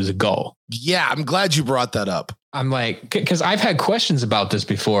tells us he was a Gull. Yeah, I'm glad you brought that up. I'm like, because I've had questions about this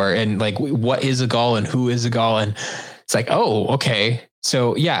before, and like, what is a Gull and who is a Gull? And it's like, oh, okay.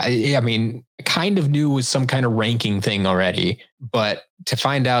 So yeah, I mean, I kind of knew it was some kind of ranking thing already, but to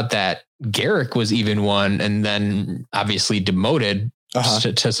find out that Garak was even one, and then obviously demoted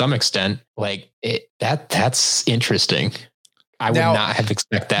to some extent, like that's interesting. I would not have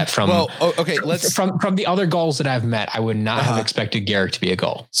expected that from. Well, okay, from the other Gulls that I've met, I would not have expected Garak to be a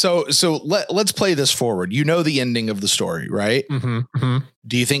Gull. So let's play this forward. You know the ending of the story, right?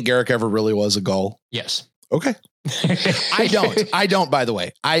 Do you think Garak ever really was a Gull? Yes. Okay. I don't, by the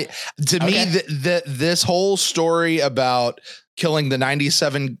way. To me, this whole story about killing the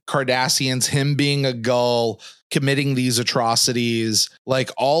 97 Cardassians, him being a Gull, committing these atrocities,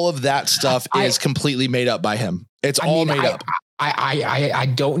 like all of that stuff is completely made up by him. It's all made up.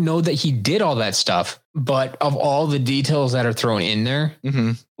 I don't know that he did all that stuff, but of all the details that are thrown in there,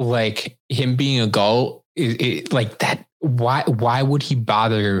 like him being a Gull, like that. Why would he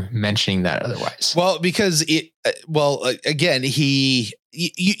bother mentioning that otherwise? Well, because again,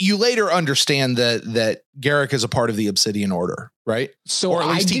 you later understand that Garak is a part of the Obsidian Order, right? So or at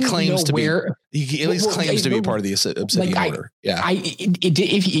least he claims to be. He at least claims to be a part of the Obsidian Order. Yeah.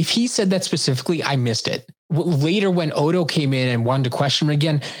 If he said that specifically, I missed it. Later, when Odo came in and wanted to question him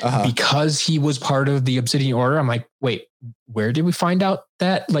again because he was part of the Obsidian Order, I'm like, wait, where did we find out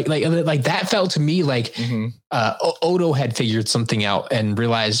that? Like that felt to me like Odo had figured something out and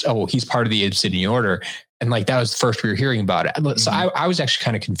realized, oh, he's part of the Obsidian Order. And like, that was the first we were hearing about it. So I was actually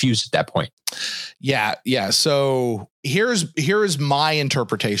kind of confused at that point. Yeah. So here's my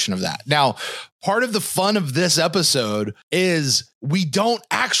interpretation of that. Now, part of the fun of this episode is we don't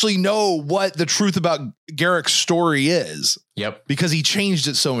actually know what the truth about Garak's story is. Yep. Because he changed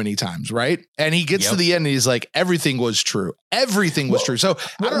it so many times, right? And he gets to the end and he's like, everything was true. Everything was true. So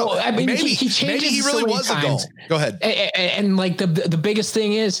I don't know. I mean, maybe he really was a Gull. Go ahead. And like the biggest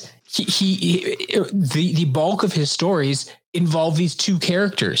thing is the bulk of his stories involve these two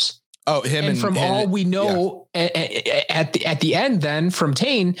characters. Oh, him and from all we know at the end, then from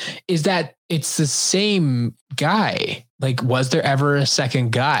Tane, is that it's the same guy. Like, was there ever a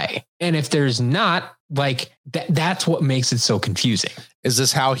second guy? And if there's not, like that's what makes it so confusing. Is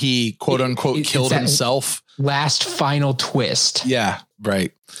this how he quote unquote killed himself? Last final twist. Yeah,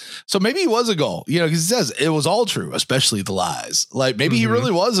 right. So maybe he was a Gull, because he says it was all true, especially the lies. Like maybe he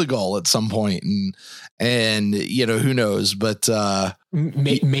really was a Gull at some point, and who knows? But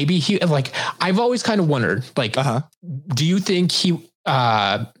maybe he, like, I've always kind of wondered, like, do you think he?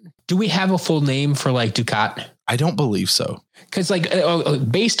 Do we have a full name for like Dukat? I don't believe so. Because like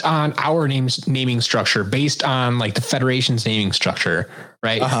based on our naming structure, based on like the Federation's naming structure,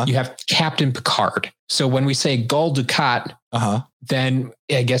 right? You have Captain Picard. So when we say Gul Dukat, then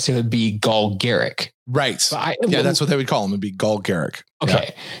I guess it would be Gul Garak. Right. That's what they would call him. It'd be Gul Garak.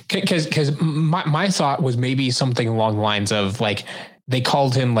 Okay. Because my thought was maybe something along the lines of like, they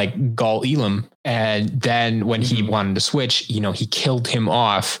called him like Gul Elam. And then when he wanted to switch, he killed him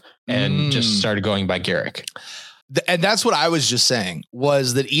off and just started going by Garak. And that's what I was just saying,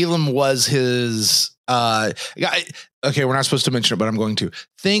 was that Elam was his okay, we're not supposed to mention it, but I'm going to.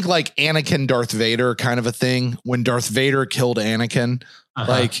 Think like Anakin, Darth Vader kind of a thing. When Darth Vader killed Anakin,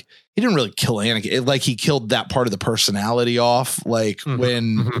 like he didn't really kill Anakin. Like he killed that part of the personality off. Like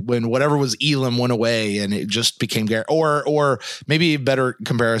when whatever was Elam went away and it just became Garak. Or maybe a better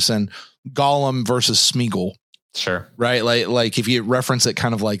comparison, Gollum versus Smeagol. Sure. Right. Like if you reference it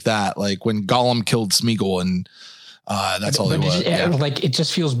kind of like that, like when Gollum killed Smeagol and That's all he was. Like, it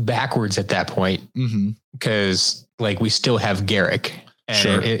just feels backwards at that point because like we still have Garrick.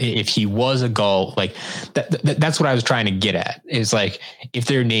 And if he was a Gull, like that's what I was trying to get at is like, if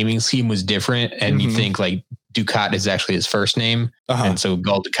their naming scheme was different and you think like Dukat is actually his first name. And so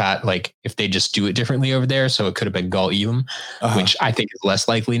Gul Dukat, like if they just do it differently over there. So it could have been Gul Elam, which I think is less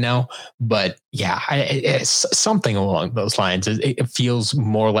likely now, but yeah, it's something along those lines. It feels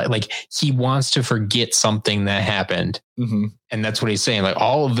more like he wants to forget something that happened. And that's what he's saying. Like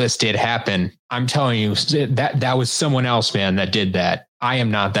all of this did happen. I'm telling you that was someone else, man, that did that. I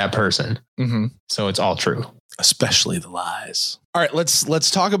am not that person. So it's all true. Especially the lies. All right,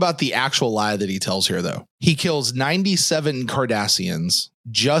 let's talk about the actual lie that he tells here, though. He kills 97 Cardassians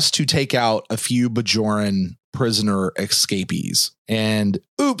just to take out a few Bajoran prisoner escapees. And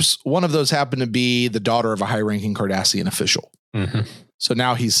oops, one of those happened to be the daughter of a high-ranking Cardassian official. So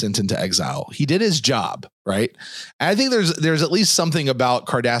now he's sent into exile. He did his job, right? And I think there's at least something about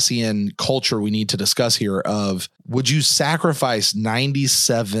Cardassian culture we need to discuss here of, would you sacrifice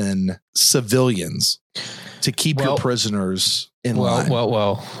 97 civilians to keep your prisoners in line?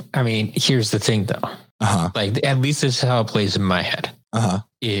 Well, I mean, here's the thing though. Like at least this is how it plays in my head.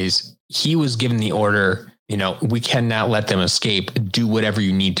 Is he was given the order, we cannot let them escape. Do whatever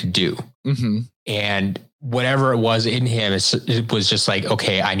you need to do. And whatever it was in him, it was just like,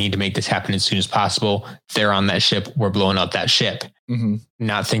 okay, I need to make this happen as soon as possible. They're on that ship. We're blowing up that ship.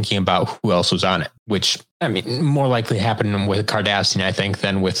 Not thinking about who else was on it, which I mean, more likely happened with Cardassian, I think,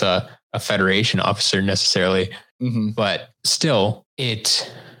 than with a Federation officer necessarily. But still,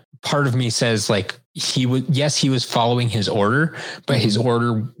 part of me says like he was following his order, but his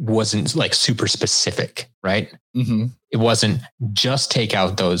order wasn't like super specific, right? It wasn't just take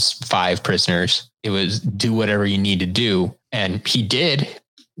out those 5 prisoners. It was do whatever you need to do. And he did.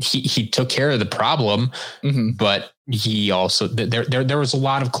 He took care of the problem, but he also there was a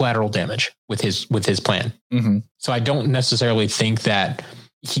lot of collateral damage with his plan. So I don't necessarily think that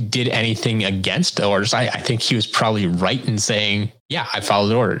he did anything against the orders. I think he was probably right in saying, yeah, I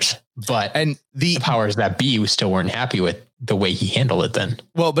followed orders, but the powers that be still weren't happy with the way he handled it then.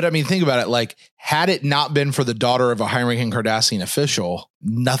 Well, but I mean, think about it. Like, had it not been for the daughter of a high-ranking Cardassian official,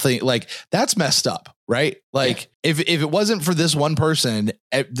 nothing, like, that's messed up, right? Like, if it wasn't for this one person,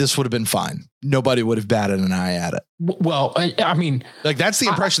 this would have been fine. Nobody would have batted an eye at it. Well, I mean, like, that's the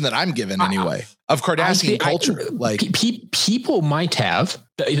impression that I'm given anyway of Cardassian culture. Like, people might have,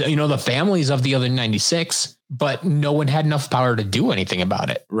 the families of the other 96, but no one had enough power to do anything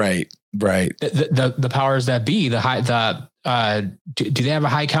about it. Right. The powers that be, do they have a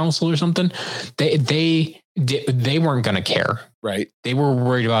high council or something? They weren't going to care. Right. They were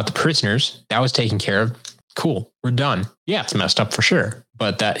worried about the prisoners. That was taken care of. Cool. We're done. Yeah, it's messed up for sure.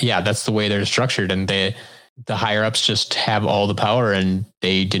 But that's the way they're structured. And the higher ups just have all the power and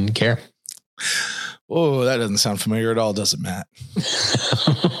they didn't care. Oh, that doesn't sound familiar at all, does it, Matt?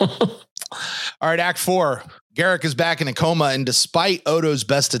 All right, Act 4. Garrick is back in a coma, and despite Odo's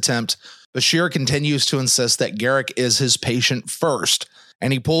best attempt, Bashir continues to insist that Garrick is his patient first,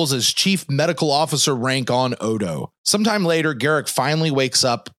 and he pulls his chief medical officer rank on Odo. Sometime later, Garrick finally wakes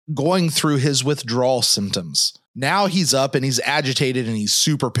up, going through his withdrawal symptoms. Now he's up and he's agitated and he's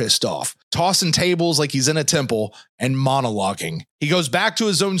super pissed off, tossing tables like he's in a temple and monologuing. He goes back to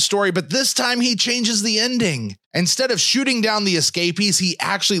his own story, but this time he changes the ending. Instead of shooting down the escapees, he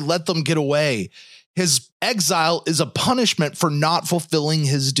actually let them get away. His exile is a punishment for not fulfilling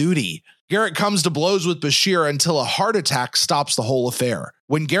his duty. Garrick comes to blows with Bashir until a heart attack stops the whole affair.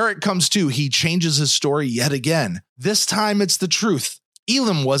 When Garrick comes to, he changes his story yet again. This time it's the truth.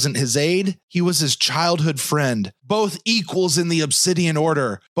 Elam wasn't his aide, he was his childhood friend, both equals in the Obsidian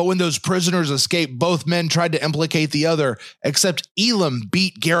Order. But when those prisoners escaped, both men tried to implicate the other, except Elam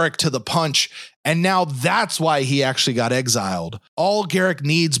beat Garrick to the punch, and now that's why he actually got exiled. All Garrick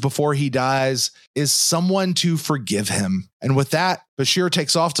needs before he dies is someone to forgive him. And with that, Bashir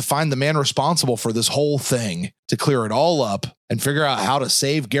takes off to find the man responsible for this whole thing, to clear it all up and figure out how to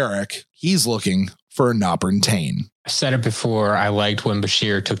save Garrick. He's looking for Noprin Tain. I said it before. I liked when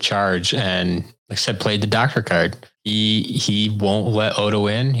Bashir took charge and, like I said, played the doctor card. He won't let Odo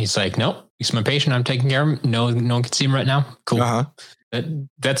in. He's like, nope, he's my patient. I'm taking care of him. No one can see him right now. Cool.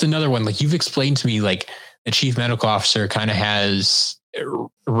 That's another one. Like you've explained to me, like the chief medical officer kind of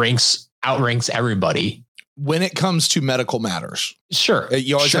outranks everybody. when it comes to medical matters. Sure.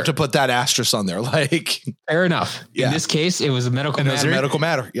 You always have to put that asterisk on there. Like, fair enough. Yeah. In this case, it was a medical matter. It was a medical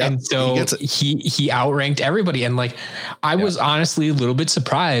matter. Yeah. And so he outranked everybody. And like, I was honestly a little bit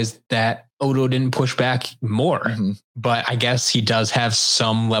surprised that Odo didn't push back more, but I guess he does have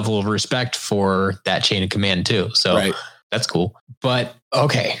some level of respect for that chain of command too. So that's cool. But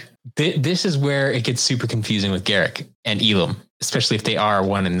okay. This is where it gets super confusing with Garak and Elam, especially if they are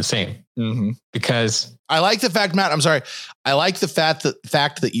one and the same. Because I like the fact, Matt, I'm sorry. I like the fact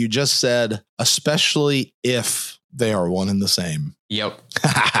that you just said, especially if they are one and the same. Yep.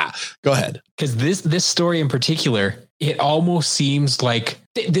 Go ahead. Because this story in particular, it almost seems like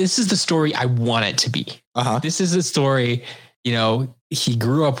this is the story I want it to be. This is a story, you know, he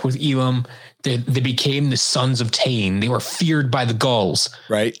grew up with Elam. They became the sons of Tain. They were feared by the Gulls.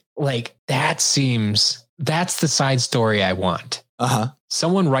 Right. Like that's the side story I want.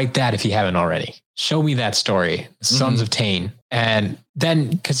 Someone write that if you haven't already. Show me that story, Sons of Tain. And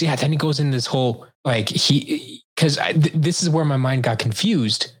then, then he goes in this whole, like this is where my mind got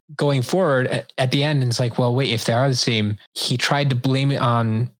confused going forward at the end. And it's like, well, wait, if they are the same, he tried to blame it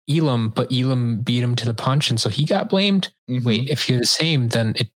on Elam, but Elam beat him to the punch. And so he got blamed. Wait, if you're the same,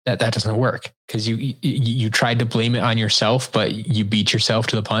 then that doesn't work because you tried to blame it on yourself, but you beat yourself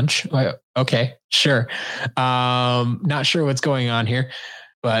to the punch. Okay, sure. Not sure what's going on here,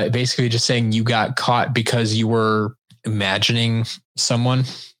 but basically just saying you got caught because you were imagining someone.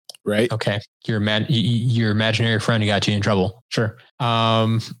 Right. Okay. Your imaginary friend who got you in trouble. Sure.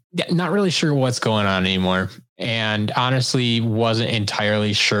 Not really sure what's going on anymore. And honestly, wasn't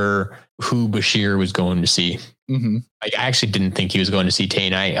entirely sure who Bashir was going to see. Like, I actually didn't think he was going to see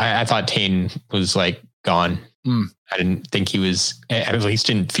Tain. I thought Tain was like gone. I didn't think he was, at least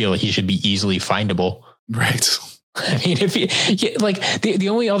didn't feel like he should be easily findable. Right. I mean, if he like the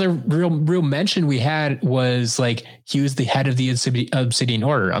only other real mention we had was like he was the head of the Obsidian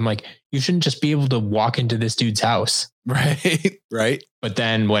Order. I'm like, you shouldn't just be able to walk into this dude's house. Right. Right. But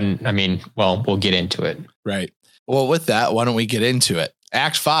then we'll get into it. Right. Well, with that, why don't we get into it?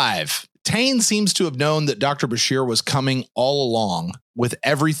 Act 5. Tain seems to have known that Dr. Bashir was coming all along with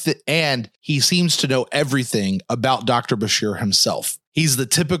everything, and he seems to know everything about Dr. Bashir himself. He's the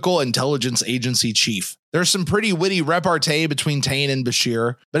typical intelligence agency chief. There's some pretty witty repartee between Tain and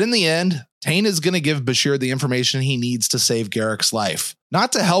Bashir, but in the end, Tain is going to give Bashir the information he needs to save Garak's life.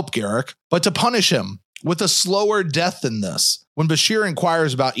 Not to help Garak, but to punish him with a slower death than this. When Bashir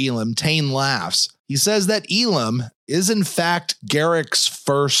inquires about Elam, Tain laughs. He says that Elam is in fact Garak's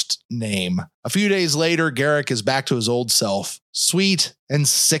first name. A few days later, Garak is back to his old self, sweet and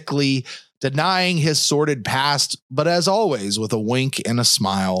sickly, denying his sordid past, but as always, with a wink and a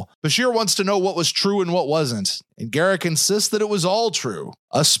smile. Bashir wants to know what was true and what wasn't, and Garak insists that it was all true,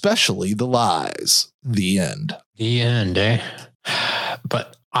 especially the lies. The end. The end, eh?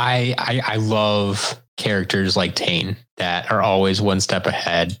 But I love characters like Tain that are always one step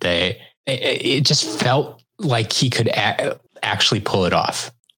ahead. It just felt like he could actually pull it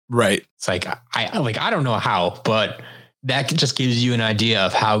off. Right. It's like, I don't know how, but that just gives you an idea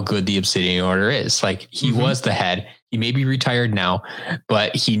of how good the Obsidian Order is. Like he was the head. He may be retired now,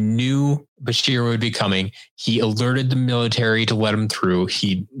 but he knew Bashir would be coming. He alerted the military to let him through.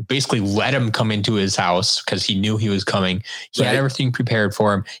 He basically let him come into his house because he knew he was coming. He had everything prepared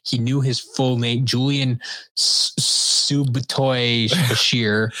for him. He knew his full name, Julian Subutai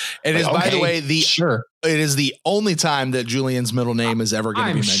Bashir. And is, by the way, it is the only time that Julian's middle name is ever going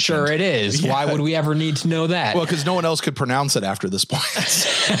to be mentioned. I'm sure it is. Yeah. Why would we ever need to know that? Well, because no one else could pronounce it after this point.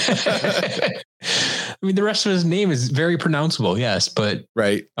 I mean, the rest of his name is very pronounceable. Yes, but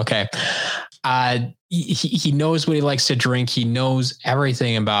okay. He knows what he likes to drink. He knows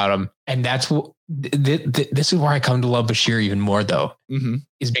everything about him, and that's what. This is where I come to love Bashir even more, though,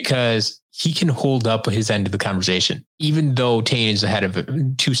 is because he can hold up his end of the conversation, even though Tain is ahead of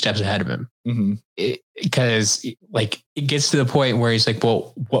him, 2 steps ahead of him. Because like it gets to the point where he's like,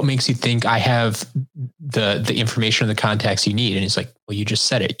 well, what makes you think I have the information or the contacts you need? And he's like, well, you just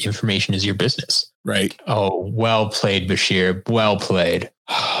said it. Information is your business. Right. Oh, well played, Bashir. Well played.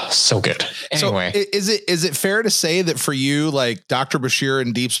 So good. Anyway, so is it fair to say that for you, like Dr. Bashir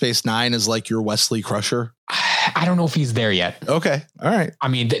in Deep Space Nine is like your Wesley Crusher? I don't know if he's there yet. Okay. All right. I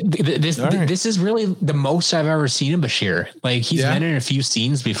mean, this is really the most I've ever seen of Bashir. Like he's been in a few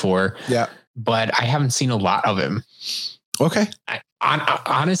scenes before. Yeah. But I haven't seen a lot of him. Okay.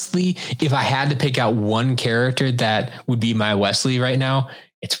 Honestly, if I had to pick out one character that would be my Wesley right now,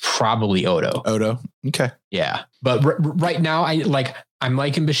 it's probably Odo. Odo. Okay. Yeah. But right now, I'm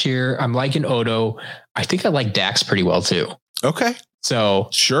liking Bashir. I'm liking Odo. I think I like Dax pretty well too. Okay. So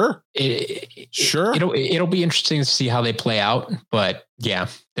Sure. It'll be interesting to see how they play out. But yeah,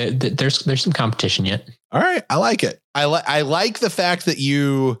 there's some competition yet. All right. I like it. I like the fact that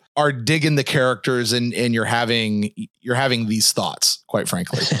you are digging the characters and you're having these thoughts, quite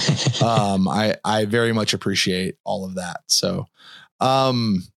frankly. I very much appreciate all of that. So,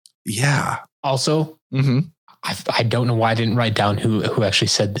 yeah. Also, I don't know why I didn't write down who actually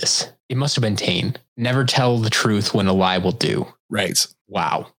said this. It must have been Tane. Never tell the truth when a lie will do. Right.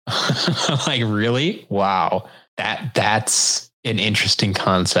 Wow. Like, really? Wow. That's an interesting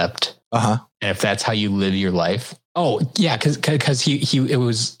concept. Uh-huh. And if that's how you live your life. Oh, yeah, because it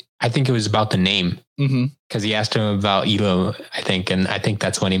was, I think it was about the name. Because he asked him about Elo, I think, and I think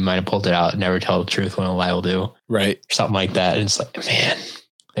that's when he might have pulled it out. Never tell the truth when a lie will do. Right. Or something like that. And it's like, man,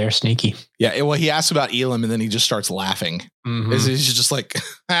 they're sneaky. Yeah. Well, he asked about Elam and then he just starts laughing. He's just like,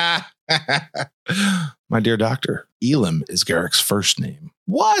 my dear doctor, Elam is Garrick's first name.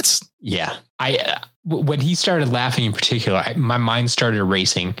 What? Yeah. When he started laughing in particular, my mind started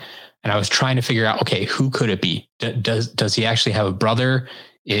racing and I was trying to figure out, okay, who could it be? Does he actually have a brother?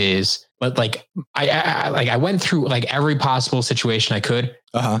 I went through like every possible situation I could.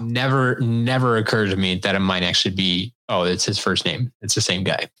 Never occurred to me that it might actually be, oh, it's his first name. It's the same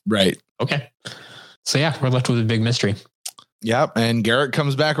guy. Right. Okay. So yeah, we're left with a big mystery. Yep. And Garrick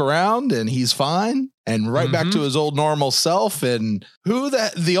comes back around and he's fine and right back to his old normal self. And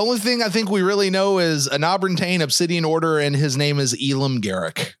the only thing I think we really know is Anabran Tane, Obsidian Order, and his name is Elam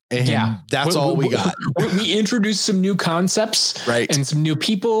Garrick. And that's all we got. We introduced some new concepts, right, and some new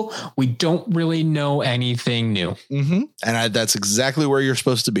people. We don't really know anything new. And that's exactly where you're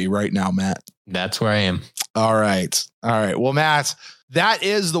supposed to be right now, Matt. That's where I am. All right. Well, Matt, that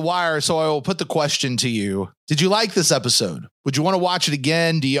is The Wire. So I will put the question to you. Did you like this episode? Would you want to watch it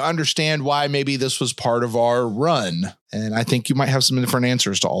again? Do you understand why maybe this was part of our run? And I think you might have some different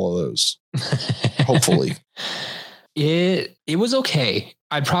answers to all of those. Hopefully. It was okay.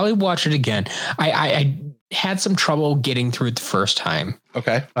 I'd probably watch it again. I had some trouble getting through it the first time.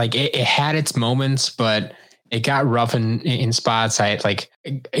 Okay. Like it had its moments, but it got rough in spots.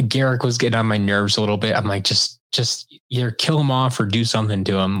 Garrick was getting on my nerves a little bit. I'm like, just either kill him off or do something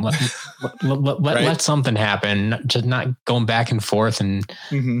to him. Let something happen. Just not going back and forth. And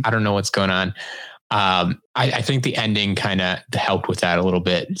I don't know what's going on. I think the ending kind of helped with that a little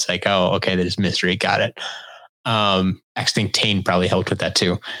bit. It's like, oh, okay, there's mystery. Got it. I think Tane probably helped with that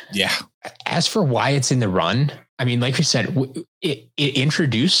too. Yeah. As for why it's in the run, I mean, like we said, it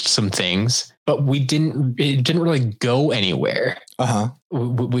introduced some things, but it didn't really go anywhere.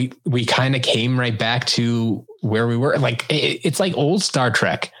 We kind of came right back to where we were. Like it's like old Star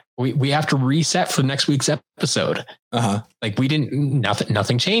Trek. We have to reset for next week's episode. Like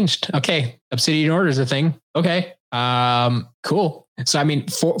nothing changed. Okay. Obsidian Order is a thing. Okay. Cool. So, I mean,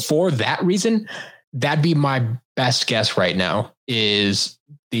 for that reason, that'd be my best guess right now is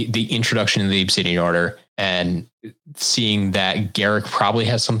the introduction of the Obsidian Order and seeing that Garrick probably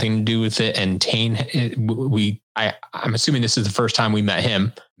has something to do with it. And Tane, I'm assuming this is the first time we met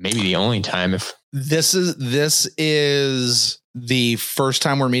him, maybe the only time. If this is the first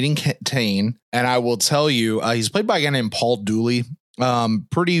time we're meeting Tane, and I will tell you, he's played by a guy named Paul Dooley,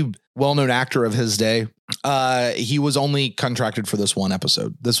 pretty well-known actor of his day. He was only contracted for this one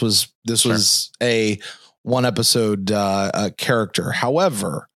episode. This was a one episode character.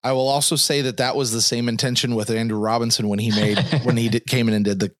 However, I will also say that was the same intention with Andrew Robinson when he came in and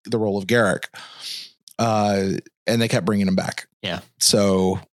did the role of Garrick. And they kept bringing him back. Yeah.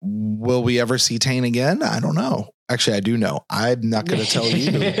 So will we ever see Tane again? I don't know. Actually, I do know. I'm not going to tell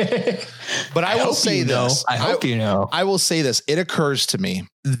you. But I will say this. I hope you know. I will say this. It occurs to me,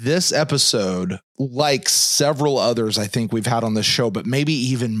 this episode, like several others I think we've had on the show, but maybe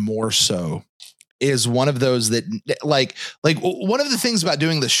even more so, is one of those that like one of the things about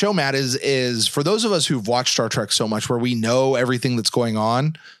doing the show, Matt, is for those of us who've watched Star Trek so much where we know everything that's going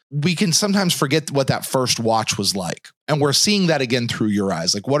on, we can sometimes forget what that first watch was like. And we're seeing that again through your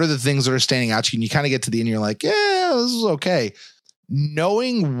eyes. Like, what are the things that are standing out to you? And you kind of get to the end, you're like, yeah, this is okay.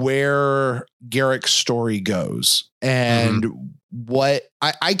 Knowing where Garrick's story goes and what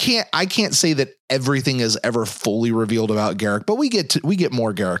I can't say that everything is ever fully revealed about Garrick, but we get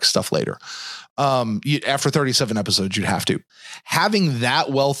more Garrick stuff later. After 37 episodes, you'd have to. Having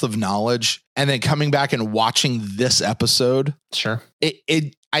that wealth of knowledge and then coming back and watching this episode. Sure.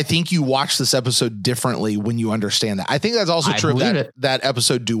 I think you watch this episode differently when you understand that. I think that's also true of that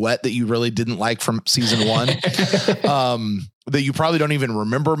episode Duet that you really didn't like from season 1. That you probably don't even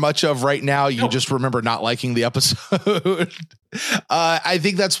remember much of right now. You just remember not liking the episode. I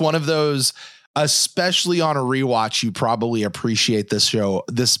think that's one of those especially on a rewatch, you probably appreciate this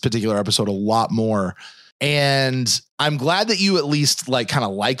particular episode a lot more. And I'm glad that you at least kind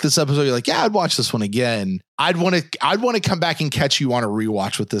of like this episode. You're like, yeah, I'd watch this one again. I'd want to come back and catch you on a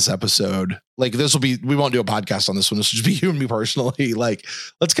rewatch with this episode. We won't do a podcast on this one. This will just be you and me personally.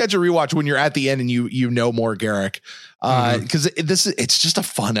 Let's catch a rewatch when you're at the end and you know more Garak. Because it's just a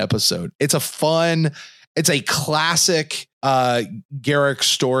fun episode. It's a classic Garak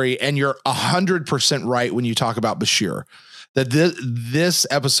story. And you're 100% right when you talk about Bashir. That this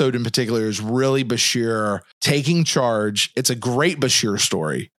episode in particular is really Bashir taking charge. It's a great Bashir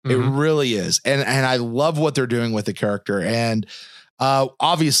story. It really is. And I love what they're doing with the character. And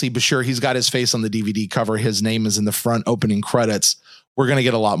obviously Bashir, he's got his face on the DVD cover. His name is in the front opening credits. We're going to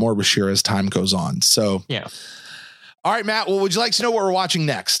get a lot more Bashir as time goes on. So, yeah. All right, Matt, well, would you like to know what we're watching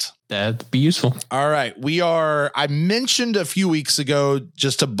next? That'd be useful. All right. I mentioned a few weeks ago,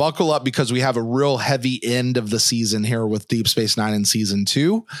 just to buckle up because we have a real heavy end of the season here with Deep Space Nine in season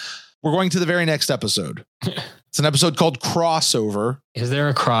 2. We're going to the very next episode. It's an episode called Crossover. Is there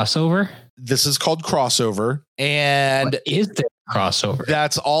a crossover? This is called Crossover. And what is there a crossover?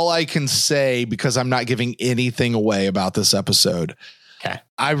 That's all I can say because I'm not giving anything away about this episode. Okay.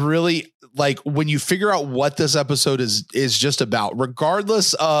 I really when you figure out what this episode is just about,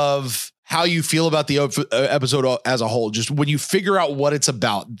 regardless of how you feel about the episode as a whole, just when you figure out what it's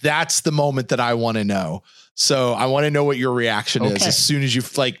about, that's the moment that I want to know. So I want to know what your reaction is as soon as you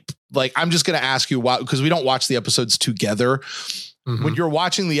I'm just going to ask you why, because we don't watch the episodes together. When you're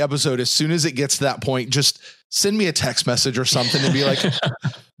watching the episode, as soon as it gets to that point, just send me a text message or something and be like,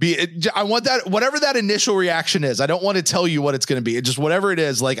 I want that, whatever that initial reaction is. I don't want to tell you what it's going to be. It just whatever it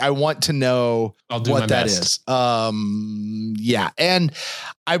is, I want to know what that is. Yeah. And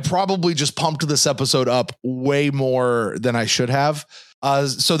I probably just pumped this episode up way more than I should have.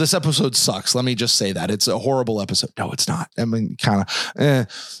 So this episode sucks. Let me just say that it's a horrible episode. No, it's not. I mean, kind of, anyway,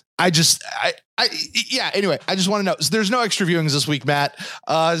 I just want to know. So there's no extra viewings this week, Matt.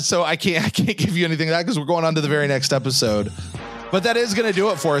 So I can't give you anything of that because we're going on to the very next episode. But that is going to do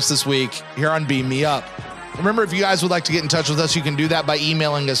it for us this week here on Beam Me Up. Remember, if you guys would like to get in touch with us, you can do that by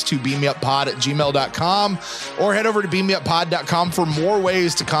emailing us to beammeuppod@gmail.com or head over to beammeuppod.com for more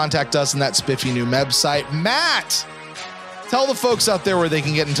ways to contact us in that spiffy new website. Matt, tell the folks out there where they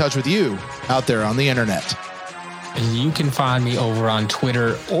can get in touch with you out there on the internet. You can find me over on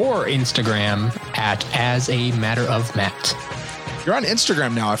Twitter or Instagram at As a Matter of Matt. You're on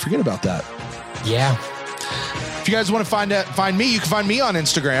Instagram now. I forget about that. Yeah. If you guys want to find me, you can find me on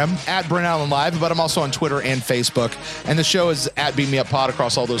Instagram at Brent Allen Live, but I'm also on Twitter and Facebook. And the show is at Beam Me Up Pod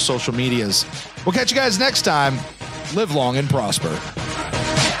across all those social medias. We'll catch you guys next time. Live long and prosper.